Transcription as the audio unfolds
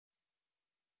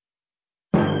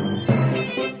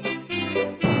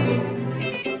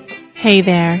Hey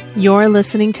there, you're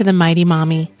listening to The Mighty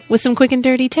Mommy with some quick and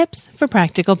dirty tips for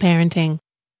practical parenting.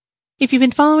 If you've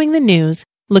been following the news,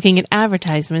 looking at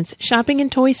advertisements, shopping in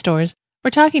toy stores,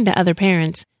 or talking to other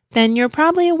parents, then you're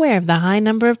probably aware of the high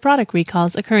number of product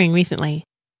recalls occurring recently.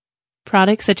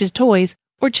 Products such as toys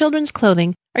or children's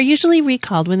clothing are usually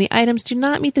recalled when the items do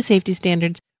not meet the safety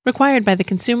standards required by the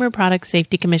Consumer Product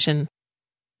Safety Commission.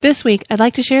 This week, I'd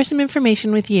like to share some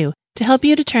information with you to help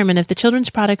you determine if the children's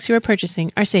products you are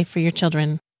purchasing are safe for your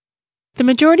children. The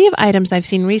majority of items I've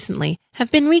seen recently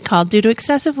have been recalled due to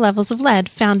excessive levels of lead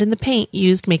found in the paint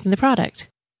used making the product.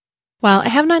 While I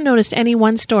have not noticed any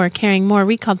one store carrying more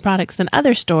recalled products than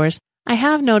other stores, I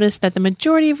have noticed that the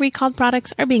majority of recalled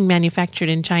products are being manufactured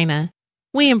in China.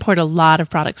 We import a lot of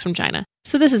products from China,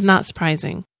 so this is not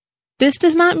surprising. This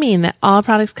does not mean that all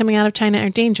products coming out of China are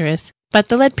dangerous, but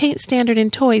the lead paint standard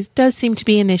in toys does seem to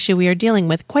be an issue we are dealing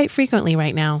with quite frequently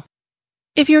right now.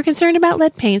 If you are concerned about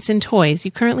lead paints in toys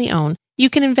you currently own, you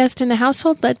can invest in the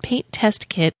Household Lead Paint Test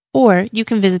Kit, or you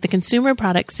can visit the Consumer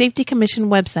Product Safety Commission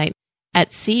website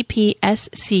at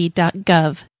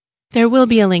cpsc.gov. There will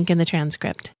be a link in the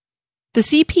transcript. The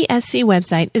CPSC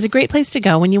website is a great place to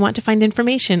go when you want to find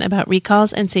information about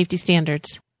recalls and safety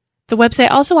standards. The website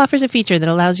also offers a feature that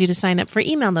allows you to sign up for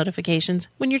email notifications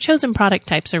when your chosen product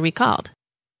types are recalled.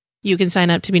 You can sign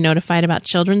up to be notified about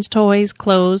children's toys,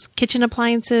 clothes, kitchen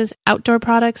appliances, outdoor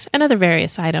products, and other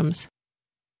various items.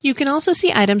 You can also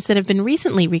see items that have been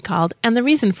recently recalled and the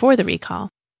reason for the recall.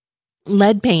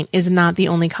 Lead paint is not the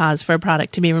only cause for a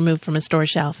product to be removed from a store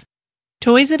shelf.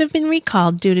 Toys that have been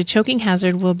recalled due to choking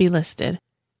hazard will be listed.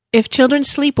 If children's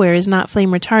sleepwear is not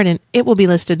flame retardant, it will be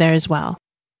listed there as well.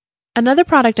 Another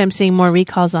product I'm seeing more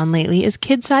recalls on lately is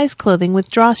kid-sized clothing with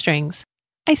drawstrings.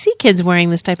 I see kids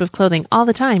wearing this type of clothing all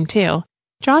the time, too.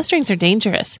 Drawstrings are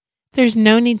dangerous. There's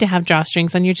no need to have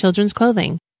drawstrings on your children's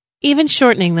clothing. Even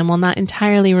shortening them will not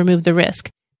entirely remove the risk.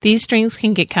 These strings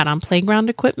can get caught on playground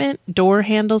equipment, door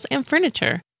handles, and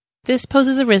furniture. This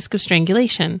poses a risk of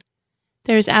strangulation.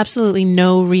 There is absolutely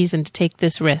no reason to take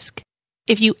this risk.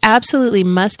 If you absolutely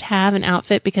must have an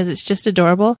outfit because it's just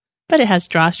adorable, but it has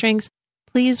drawstrings,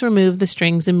 please remove the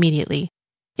strings immediately.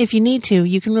 If you need to,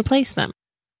 you can replace them.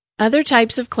 Other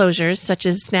types of closures, such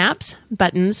as snaps,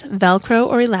 buttons, Velcro,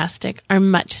 or elastic, are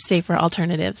much safer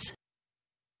alternatives.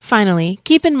 Finally,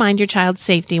 keep in mind your child's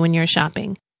safety when you're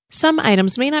shopping. Some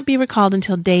items may not be recalled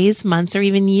until days, months, or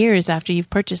even years after you've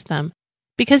purchased them.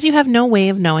 Because you have no way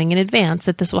of knowing in advance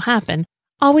that this will happen,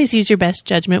 always use your best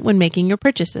judgment when making your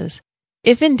purchases.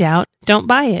 If in doubt, don't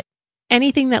buy it.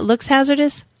 Anything that looks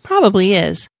hazardous probably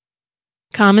is.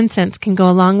 Common sense can go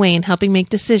a long way in helping make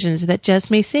decisions that just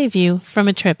may save you from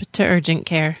a trip to urgent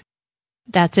care.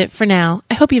 That's it for now.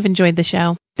 I hope you've enjoyed the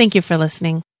show. Thank you for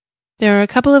listening. There are a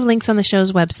couple of links on the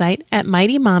show's website at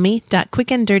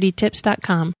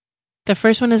mightymommy.quickanddirtytips.com. The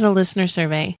first one is a listener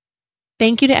survey.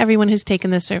 Thank you to everyone who's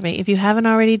taken this survey. If you haven't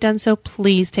already done so,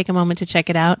 please take a moment to check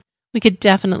it out. We could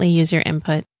definitely use your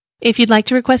input. If you'd like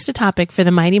to request a topic for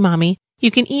the Mighty Mommy,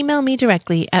 you can email me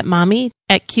directly at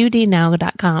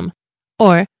mommy@qdnow.com.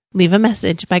 Or leave a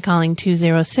message by calling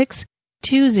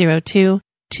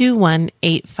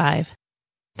 206-202-2185.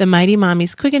 The Mighty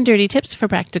Mommy's Quick and Dirty Tips for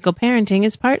Practical Parenting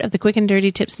is part of the Quick and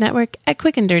Dirty Tips Network at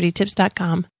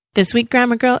quickanddirtytips.com. This week,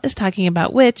 Grammar Girl is talking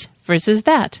about which versus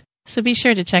that, so be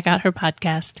sure to check out her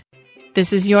podcast.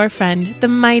 This is your friend, the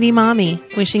Mighty Mommy,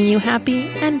 wishing you happy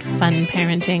and fun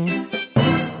parenting.